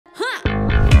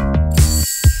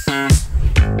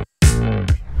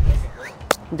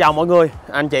Chào mọi người,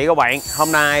 anh chị các bạn.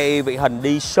 Hôm nay Việt Hình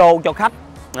đi show cho khách.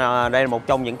 Đây là một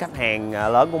trong những khách hàng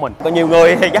lớn của mình. Có nhiều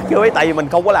người thì chắc chưa biết, tại vì mình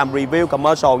không có làm review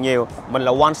commercial nhiều. Mình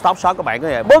là one stop shop các bạn. Có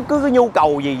thể bất cứ cái nhu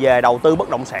cầu gì về đầu tư bất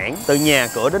động sản, từ nhà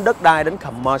cửa đến đất đai đến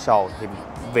commercial thì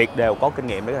Việt đều có kinh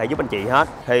nghiệm để có thể giúp anh chị hết.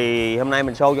 Thì hôm nay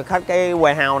mình show cho khách cái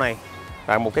warehouse này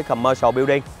là một cái commercial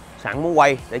building. Sẵn muốn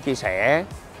quay để chia sẻ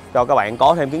cho các bạn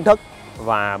có thêm kiến thức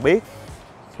và biết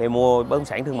thì mua bất động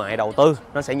sản thương mại đầu tư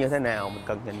nó sẽ như thế nào, mình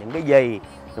cần nhìn những cái gì,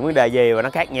 những vấn đề gì và nó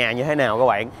khác nhà như thế nào các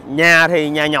bạn. Nhà thì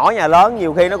nhà nhỏ nhà lớn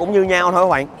nhiều khi nó cũng như nhau thôi các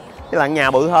bạn, chỉ là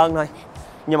nhà bự hơn thôi.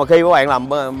 Nhưng mà khi các bạn làm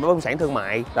bất động sản thương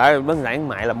mại, bất động sản thương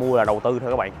mại là mua là đầu tư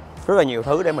thôi các bạn. Rất là nhiều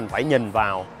thứ để mình phải nhìn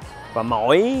vào, và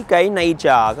mỗi cái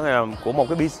nature của một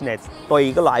cái business,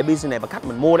 tùy cái loại business và khách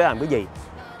mình mua để làm cái gì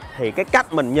thì cái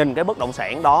cách mình nhìn cái bất động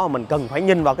sản đó mình cần phải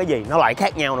nhìn vào cái gì nó lại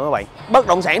khác nhau nữa các bạn. Bất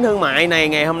động sản thương mại này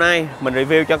ngày hôm nay mình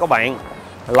review cho các bạn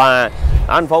là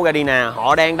ở thành phố Gardena,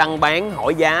 họ đang đăng bán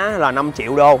hỏi giá là 5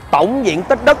 triệu đô. Tổng diện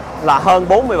tích đất là hơn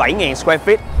 47.000 square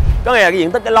feet. Có nghĩa là cái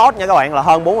diện tích cái lót nha các bạn là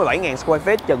hơn 47.000 square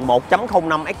feet, chừng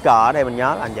 1.05 acre ở đây mình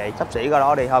nhớ là vậy, xấp xỉ có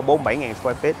đó đi, hơn 47.000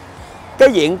 square feet.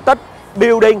 Cái diện tích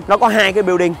building nó có hai cái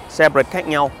building separate khác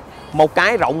nhau. Một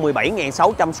cái rộng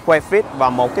 17.600 square feet và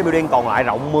một cái building còn lại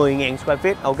rộng 10.000 square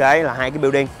feet. Ok, là hai cái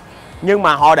building. Nhưng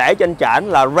mà họ để trên trển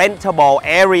là rentable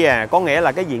area, có nghĩa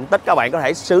là cái diện tích các bạn có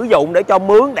thể sử dụng để cho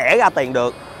mướn đẻ ra tiền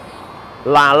được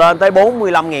là lên tới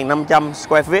 45.500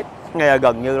 square feet. Nghe là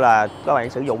gần như là các bạn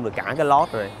sử dụng được cả cái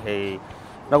lot rồi, thì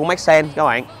nó cũng make sense các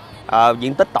bạn.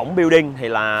 Diện tích tổng building thì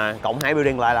là cộng hai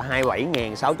building lại là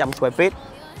 27.600 square feet.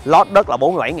 Lót đất là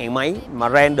 47.000 mấy mà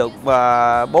rent được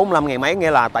 45.000 mấy,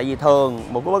 nghĩa là tại vì thường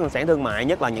một cái bất động sản thương mại,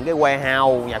 nhất là những cái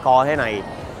warehouse, nhà kho thế này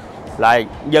là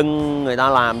dân người ta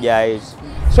làm về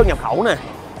xuất nhập khẩu nè,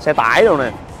 xe tải rồi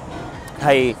nè,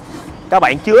 thì các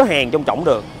bạn chứa hàng trong trỏng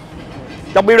được.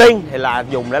 Trong building thì là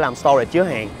dùng để làm storage chứa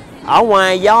hàng. Ở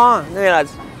ngoài do nghĩa là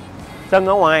sân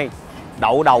ở ngoài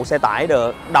đậu đầu xe tải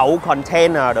được, đậu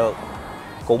container được,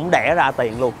 cũng đẻ ra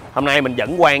tiền luôn. Hôm nay mình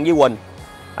dẫn Quang với Quỳnh,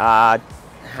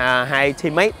 hai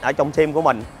teammate ở trong team của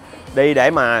mình đi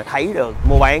để mà thấy được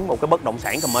mua bán một cái bất động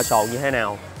sản commercial như thế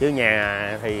nào, chứ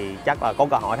nhà thì chắc là có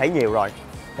cơ hội thấy nhiều rồi.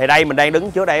 Thì đây mình đang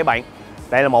đứng trước đây các bạn,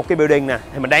 đây là một cái building nè,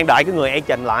 thì mình đang đợi cái người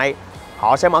agent lại,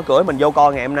 họ sẽ mở cửa mình vô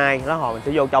coi ngày hôm nay, đó hồi mình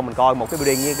sẽ vô trong mình coi một cái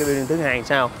building như cái building thứ hai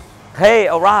sao. Hey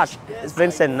Raj, it's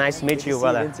Vincent, nice to meet you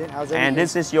brother. And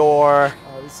this is your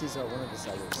This is one of the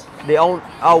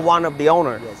sellers. one of the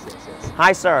owner. Yes.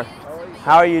 Hi sir.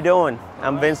 How are you doing?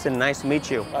 I'm Vincent. Nice to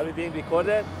meet you. Are we being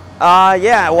recorded?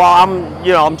 Yeah. Well,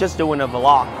 I'm just doing a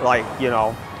vlog. Like,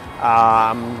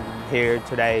 I'm here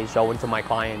today showing to my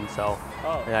clients. So,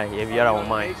 yeah, if you don't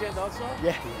mind. Agent also?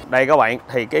 Yeah. Đây các bạn,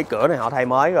 thì cái cửa này họ thay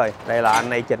mới rồi. Đây là anh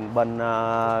agent bên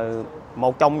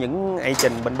một trong những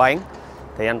agent bên bán.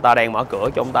 Thì anh ta đang mở cửa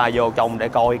cho chúng ta vô trong để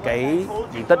coi cái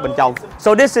diện tích bên trong.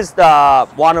 So this is the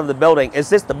one of the building.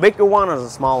 Is this the bigger one or the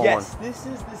smaller one? Yes, this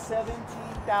is the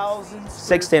 17,000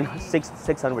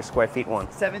 600 square feet one.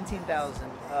 17,000.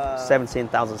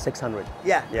 17,600.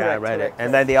 Yeah, Yeah, I read correct. it.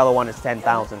 And then the other one is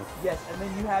 10,000. Yes, and then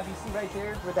you see right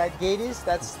there where that gate is,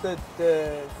 that's the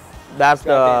That's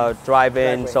the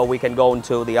drive-in, Driveway. so we can go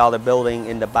into the other building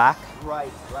in the back.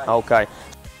 right. Okay.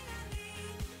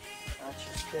 That's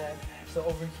just that. So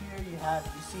over here you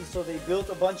see, so they built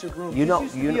a bunch of rooms. You know,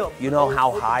 This used to be a you know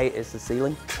how old- high is the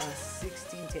ceiling?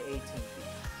 16 to 18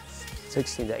 feet.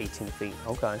 16 to 18 feet.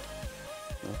 Okay.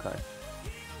 Okay.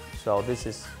 So this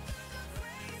is.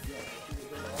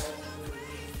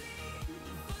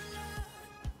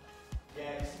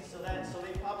 Yeah, you see, so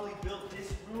they probably built this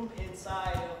room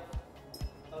inside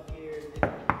of here.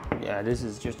 Yeah, this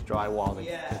is just drywall they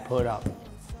Yeah. put up.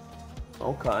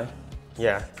 Okay.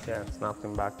 Yeah, it's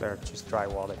nothing back there, just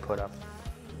drywall they put up.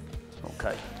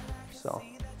 Okay.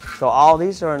 So all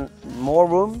these are more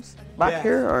rooms back Yeah.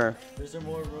 here, or There's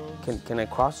more rooms. can I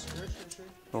cross? Sure.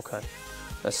 Okay.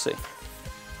 Let's see.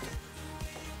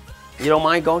 You don't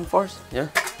mind going first? Yeah?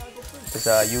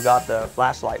 Because you got the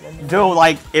flashlight. Dude,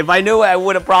 like, if I knew it, I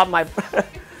would have brought my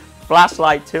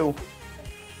flashlight too.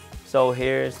 So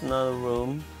here's another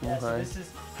room. Yeah, so Okay.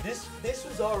 this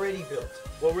was already built.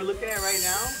 What we're looking at right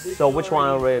now. This So was which one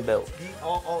already built?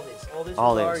 All this. All this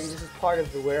All was this. already. This is part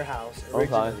of the warehouse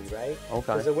originally, right? Okay.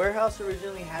 Because the warehouse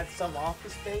originally had some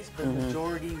office space, but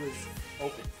majority was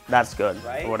open. That's good.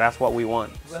 Right? Well, that's what we want.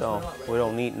 That's what So we want, right? we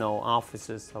don't need no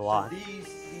offices a lot. So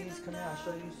these come here. I'll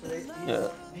show you. So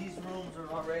these rooms are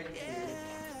already here.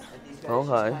 And these guys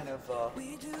Okay. just kind of.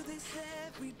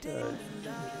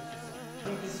 I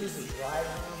think this is a dry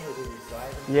room where they were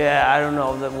driving. Yeah, I don't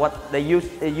know.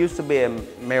 It used to be a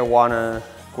marijuana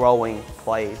growing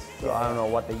place. So Yeah. I don't know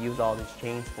what they use all these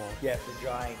chains for. Yeah, for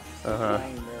drying. Uh-huh.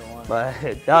 Drying marijuana. But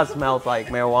it does smell like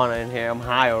marijuana in here. I'm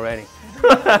high already.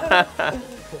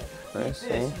 Let's This, see.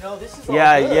 you know, this is all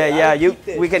Yeah, good. yeah, I yeah. would keep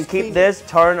this. We can Just keep clean this,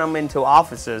 turn them into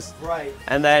offices. it. Right.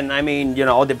 And then, I mean, you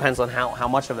know, it depends on how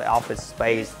much of the office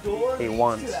space Door he leads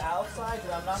wants. to the outside,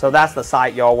 but I'm not So that's the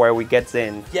side yard where we get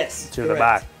in yes, to the correct,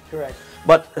 back. Correct.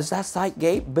 But is that side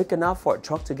gate big enough for a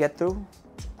truck to get through?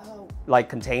 Oh, Like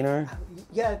container?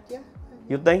 yeah.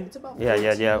 You think? It's about Yeah.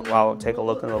 14. Well, I'll take a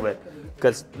look in a little bit.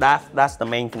 Because that's the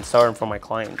main concern for my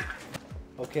client.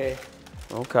 Okay.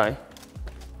 Okay.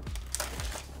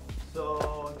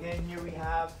 So again, here we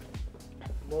have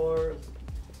more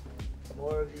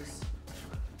of these.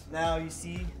 Now you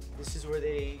see, this is where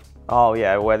they Oh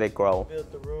yeah, where they grow.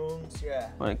 built the rooms. Yeah.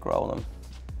 Where they grow them.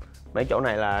 Mấy chỗ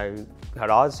này là hồi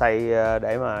đó xây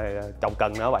để mà trồng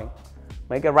cần nữa bạn.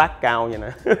 Mấy cái rack cao vậy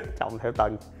nè, trồng theo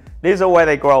tầng. These are where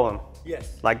they grow them. Yes.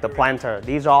 Like the planter.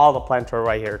 These are all the planter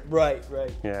right here. Right.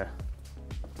 Yeah.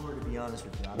 To be honest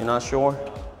with you, You're not sure?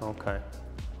 Okay.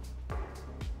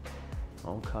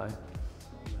 Okay.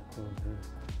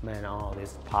 Man, all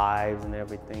these pipes and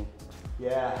everything.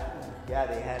 Yeah,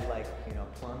 they had like, you know,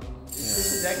 plumbing.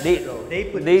 This is extra These, though. They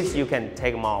put these you can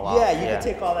take them all out. Yeah, you can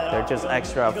take all that They're off. just You don't-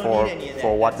 extra you don't need any of that.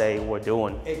 for what they were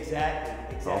doing.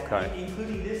 Exactly. Okay.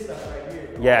 Including this stuff right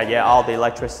here. Yeah, all the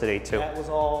electricity too. That was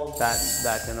all.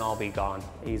 That can all be gone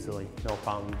easily, no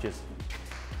problem. You just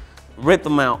rip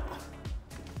them out.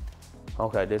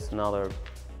 Okay, this is another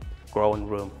growing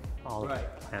room. All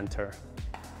Right. planter.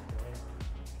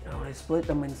 You know, they split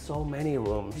them in so many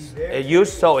rooms. Very It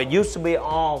used to be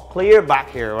all clear back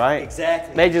here, right?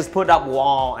 Exactly. They just put up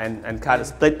wall and kind of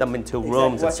split them into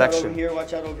rooms and Watch out over sections. here.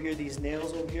 Watch out over here. These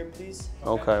nails over here, please.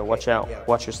 Okay, watch out. Yeah.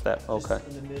 Watch your step. Just Okay.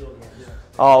 in the middle. Yeah.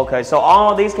 Oh, okay. So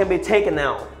all these can be taken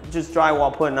out. Just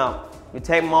drywall putting up. We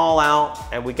take them all out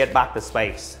and we get back the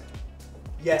space.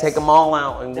 Yes. Take them all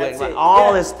out and That's we it. all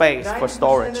Yeah. this space for 90%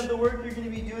 storage. of the work you're going to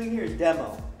be doing here is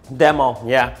demo. Demo,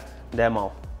 yeah,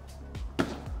 demo.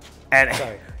 And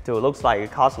Sorry. dude, it looks like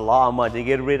it costs a lot of money to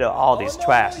get rid of all this Oh, no,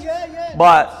 trash. Yeah.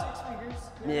 But 6 figures.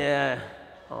 yeah,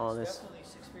 all this. Definitely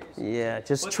 6 figures. Yeah,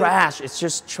 just What's trash. It's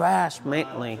just trash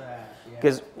mainly. Trash, yeah.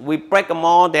 Because we break them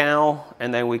all down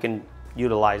and then we can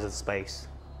utilize the space.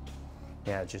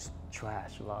 Yeah, just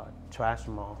trash a lot. Trash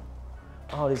them all.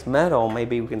 Oh, this metal,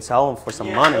 maybe we can sell them for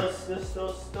some money.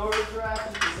 Those storage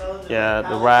racks, you can sell them to Yeah, like the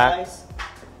pallet rack. guys.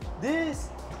 This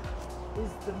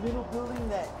is the middle building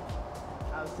that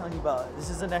I was telling you about. This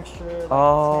is an extra. Like, 10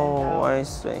 Oh, I hours.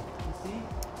 see. You see?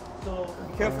 So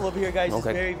be careful over here, guys. It's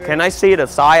Okay. very, very. Can I see the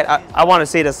side? I want to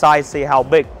see the side, see how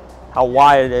big, how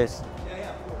wide it is. Yeah,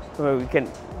 of course. So we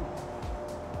can.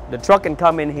 The truck can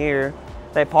come in here.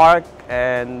 They park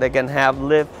and they can have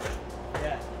lift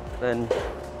Yeah. and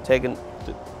taken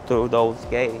through those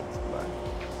gates.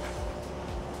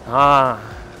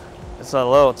 It's a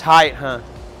little tight, huh?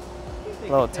 A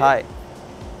little tight.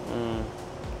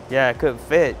 Yeah, it could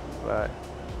fit, but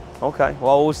okay.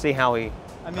 Well, we'll see how he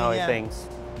yeah. thinks.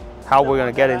 How we're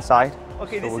gonna get inside.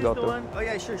 Okay, So this we'll is go the through. one. Oh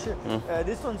yeah, sure.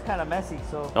 This one's kind of messy,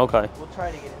 so Okay. we'll try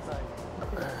to get inside.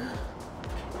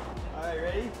 All right,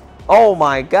 ready? Oh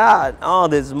my God! Oh,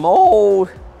 this mold.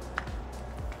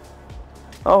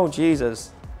 Oh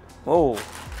Jesus! Oh.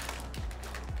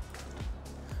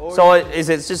 So is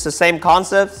it just the same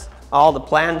concepts? All the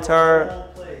planter. The whole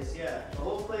place, yeah. The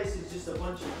whole place is just a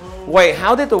bunch of rooms. Wait,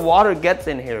 how did the water get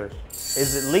in here?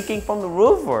 Is it leaking from the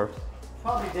roof or?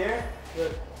 Probably there.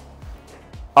 Look.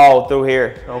 Oh, through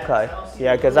here. Okay. I don't see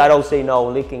Yeah, no because roof. I don't see no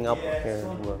leaking up Yeah, it's here.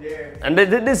 from there. And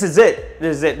this is it.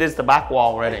 This is it. This is the back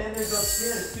wall already. And then there's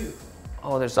upstairs too.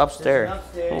 Oh, there's upstairs.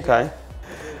 There's an upstairs,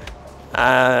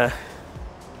 Okay.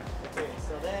 Okay,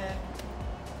 so then.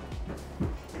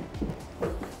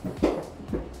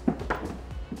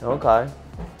 Okay.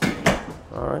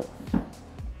 All right.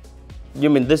 You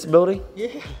mean this building?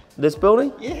 Yeah. This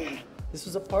building? Yeah. This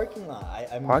was a parking lot.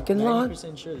 I'm Parking lot?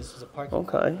 90% sure this was a parking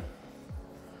lot. Okay.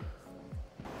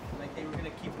 Like they were gonna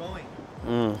keep going.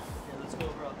 Mm. Okay, let's go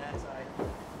over on that side.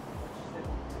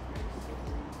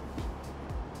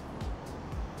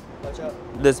 Watch out.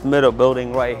 This middle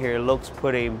building right here looks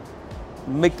pretty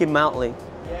Mickey Mouse-ly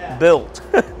Yeah. built.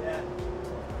 Yeah.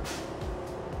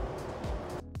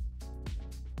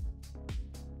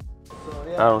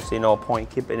 So, I don't see no point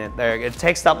keeping it there. It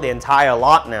takes up the entire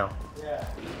lot now. Yeah.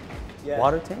 Yeah.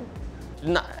 Water tank?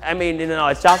 No, I mean, you know,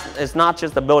 it's not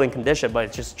just the building condition, but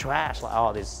it's just trash. Like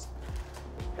all this,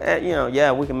 you know,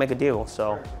 yeah, we can make a deal.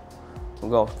 So we'll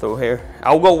go through here.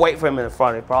 I'll go wait for him in the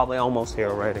front. He's probably almost here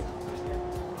already.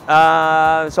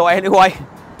 So anyway,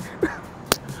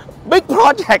 big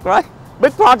project, right?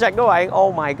 Big project các bạn.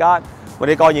 Oh my god. Mình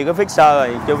đi coi nhiều cái fixer rồi,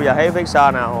 chưa bao giờ thấy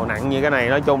fixer nào nặng như cái này.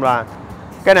 Nói chung là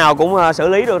cái nào cũng xử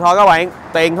lý được thôi các bạn.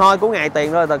 Tiền thôi, cuối ngày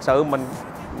tiền thôi. Thật sự mình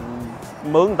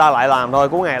mướn người ta lại làm thôi,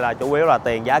 cuối ngày là chủ yếu là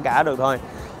tiền giá cả được thôi.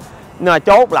 Nhưng mà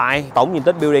chốt lại tổng diện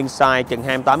tích building size chừng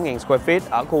 28.000 square feet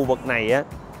ở khu vực này á,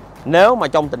 nếu mà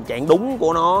trong tình trạng đúng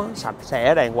của nó, sạch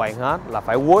sẽ đàng hoàng hết là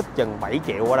phải worth chừng 7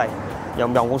 triệu ở đây.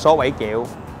 Vòng vòng con số 7 triệu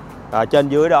trên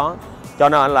dưới đó. Cho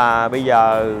nên là bây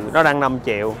giờ nó đang 5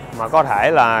 triệu mà có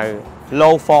thể là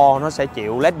low for nó sẽ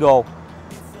chịu let go.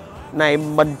 Này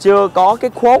mình chưa có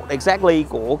cái quote exactly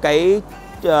của cái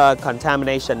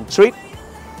contamination treat.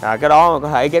 Cái đó có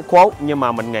thể get quote, nhưng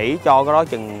mà mình nghĩ cho cái đó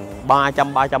chừng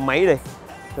 300 mấy đi.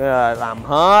 Làm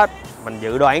hết mình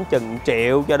dự đoán chừng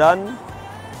triệu cho đến,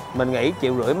 mình nghĩ 1,5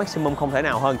 triệu maximum, không thể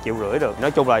nào hơn 1,5 triệu được.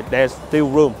 Nói chung là there's still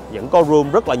room, vẫn có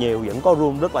room rất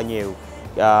là nhiều,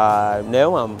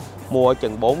 nếu mà mua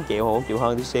chừng 4 triệu hoặc 1 triệu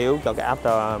hơn tí xíu cho cái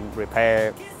after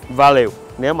repair value,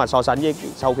 nếu mà so sánh với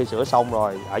sau khi sửa xong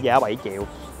rồi ở giá 7 triệu.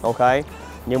 Ok,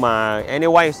 nhưng mà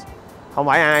anyways, không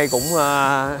phải ai cũng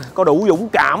có đủ dũng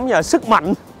cảm và sức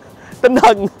mạnh tinh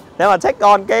thần để mà take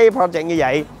on cái project như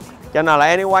vậy. Cho nên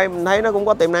là anyway mình thấy nó cũng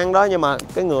có tiềm năng đó, nhưng mà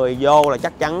cái người vô là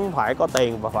chắc chắn phải có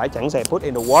tiền và phải sẵn sàng put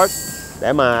in the work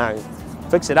để mà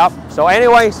fix it up. So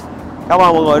anyways, cảm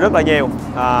ơn mọi người rất là nhiều.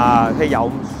 Hy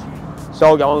vọng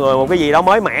show cho mọi người một cái gì đó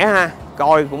mới mẻ ha,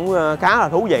 coi cũng khá là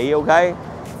thú vị. Ok,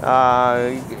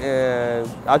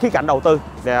 ở khía cạnh đầu tư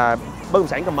bất động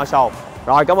sản commercial.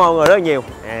 Rồi, cảm ơn mọi người rất là nhiều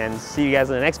and see you guys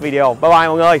in the next video. Bye bye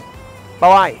mọi người.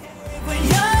 Bye bye.